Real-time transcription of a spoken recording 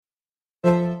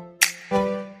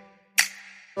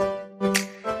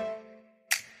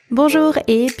Bonjour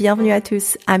et bienvenue à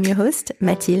tous. I'm your host,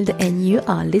 Mathilde, and you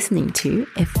are listening to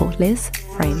Effortless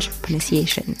French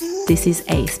Pronunciation. This is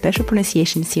a special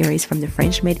pronunciation series from the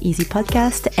French Made Easy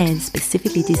podcast and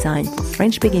specifically designed for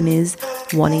French beginners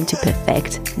wanting to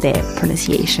perfect their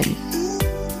pronunciation.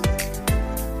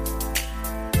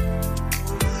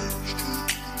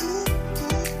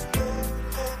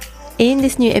 In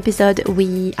this new episode,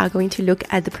 we are going to look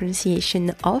at the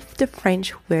pronunciation of the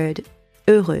French word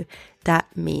heureux.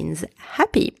 That means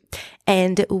happy.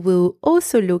 And we'll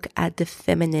also look at the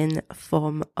feminine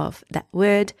form of that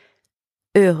word,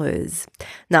 heureuse.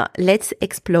 Now, let's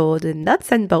explore the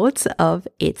nuts and bolts of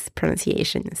its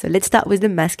pronunciation. So let's start with the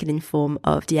masculine form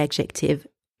of the adjective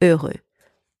heureux.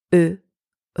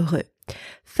 Heureux.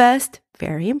 First,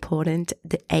 very important,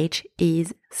 the H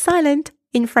is silent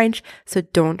in French, so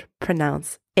don't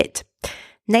pronounce it.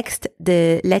 Next,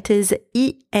 the letters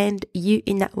I and U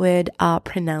in that word are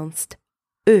pronounced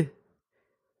E.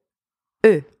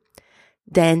 E.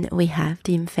 Then we have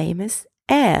the infamous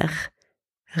R.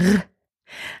 R.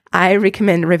 I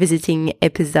recommend revisiting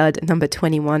episode number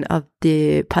 21 of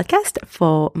the podcast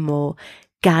for more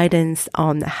guidance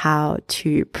on how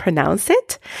to pronounce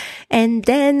it. And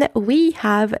then we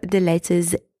have the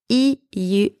letters I,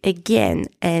 U again,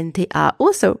 and they are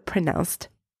also pronounced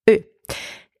E.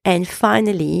 And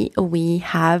finally, we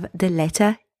have the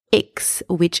letter X,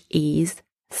 which is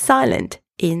silent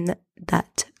in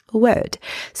that word.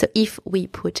 So if we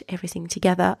put everything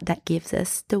together, that gives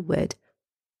us the word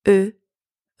heureux.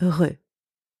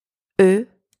 Heureux.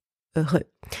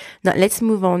 Now let's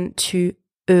move on to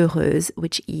heureuse,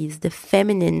 which is the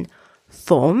feminine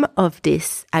form of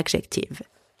this adjective.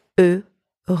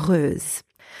 Heureuse.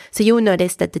 So you'll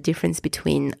notice that the difference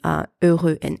between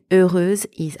heureux and heureuse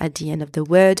is at the end of the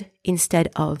word. Instead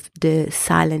of the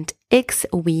silent X,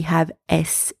 we have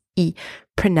S-I,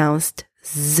 pronounced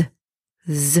Z.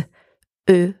 Z.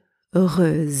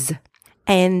 Heureuse.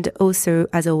 And also,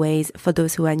 as always, for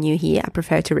those who are new here, I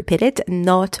prefer to repeat it.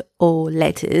 Not all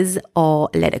letters or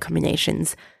letter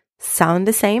combinations sound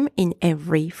the same in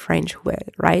every French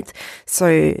word, right?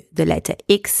 So the letter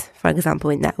X, for example,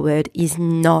 in that word is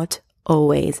not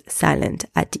always silent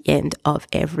at the end of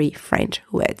every French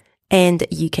word. And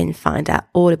you can find out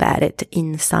all about it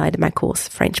inside my course,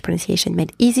 French Pronunciation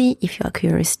Made Easy. If you are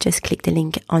curious, just click the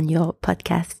link on your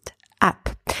podcast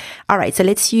app. All right, so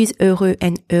let's use heureux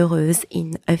and heureuse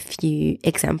in a few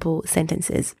example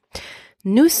sentences.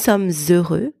 Nous sommes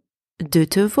heureux de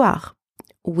te voir.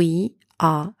 We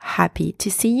are happy to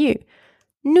see you.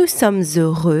 Nous sommes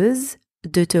heureuses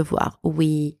de te voir.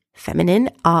 We,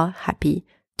 feminine, are happy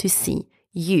to see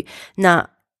you. Now,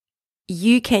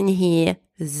 you can hear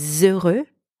heureux,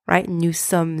 right? Nous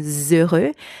sommes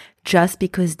heureux, just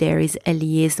because there is a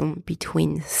liaison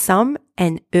between some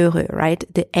and heureux, right?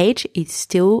 The H is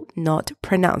still not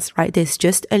pronounced, right? There's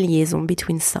just a liaison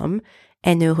between some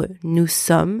and heureux. Nous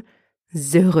sommes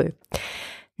heureux.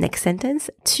 Next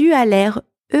sentence. Tu as l'air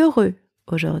heureux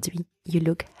aujourd'hui. You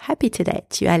look happy today.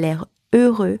 Tu as l'air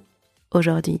heureux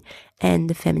aujourd'hui. And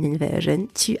the feminine version.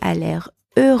 Tu as l'air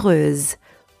heureuse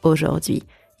aujourd'hui.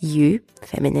 You,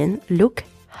 feminine, look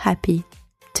happy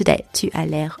today. Tu as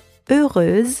l'air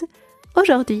heureuse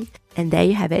aujourd'hui. And there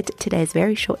you have it, today's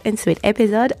very short and sweet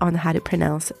episode on how to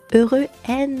pronounce heureux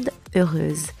and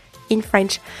heureuse in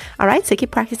French. All right, so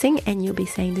keep practicing and you'll be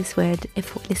saying this word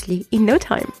effortlessly in no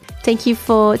time. Thank you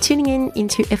for tuning in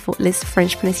into Effortless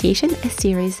French Pronunciation, a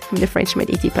series from the French Made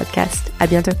Easy podcast. À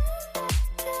bientôt.